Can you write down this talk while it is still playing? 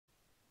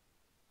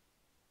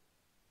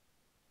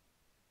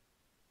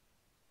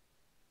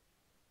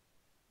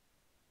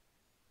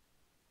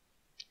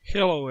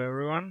Hello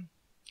everyone,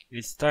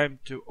 it's time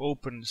to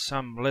open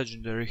some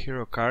legendary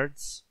hero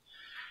cards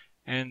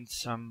and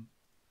some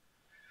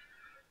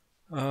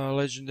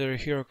legendary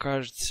hero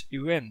cards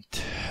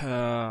event.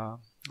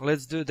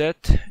 Let's do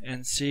that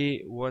and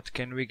see what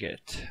can we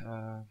get.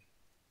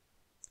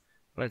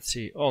 Let's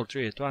see all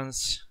three at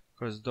once,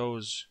 because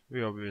those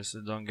we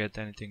obviously don't get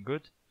anything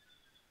good.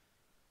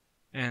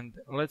 And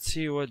let's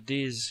see what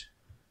these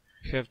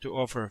have to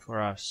offer for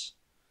us.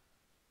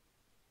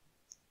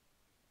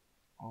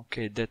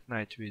 Okay, that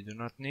knight we do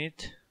not need.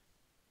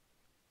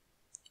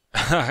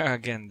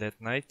 Again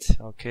that knight,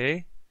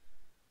 okay.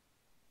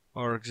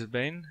 Orc's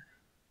Bane.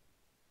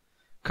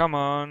 Come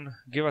on,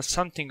 give us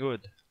something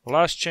good.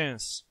 Last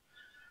chance.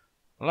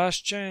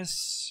 Last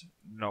chance?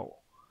 No.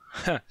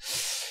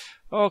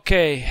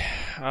 Okay,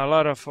 a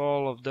lot of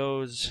all of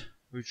those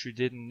which we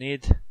didn't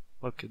need.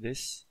 Look at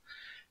this.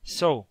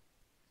 So,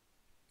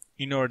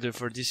 in order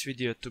for this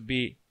video to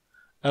be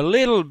a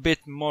little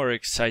bit more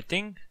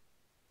exciting,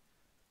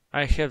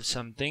 I have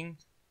something.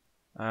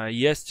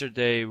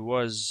 Yesterday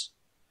was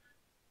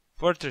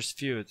Fortress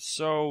Feud,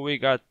 so we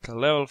got a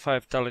level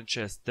 5 talent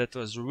chest. That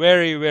was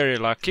very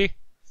lucky.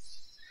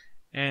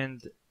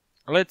 And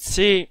let's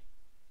see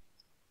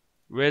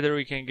whether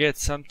we can get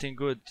something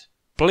good.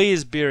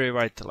 Please be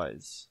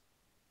revitalized.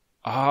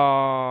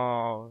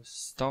 Oh,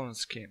 Stone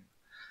Skin.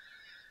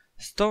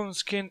 Stone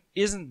Skin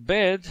isn't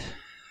bad,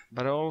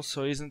 but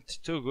also isn't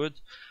too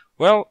good.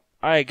 Well,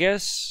 I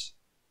guess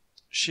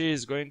she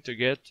is going to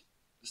get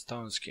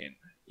Stone Skin.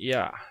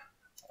 Yeah.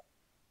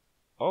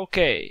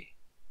 Okay.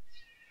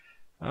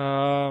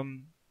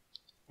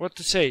 What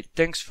to say?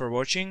 Thanks for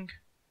watching.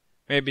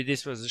 Maybe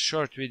this was a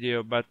short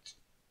video, but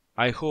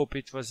I hope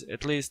it was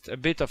at least a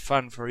bit of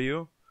fun for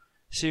you.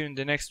 See you in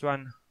the next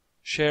one.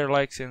 Share,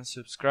 likes and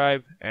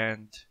subscribe,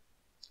 and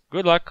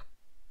good luck.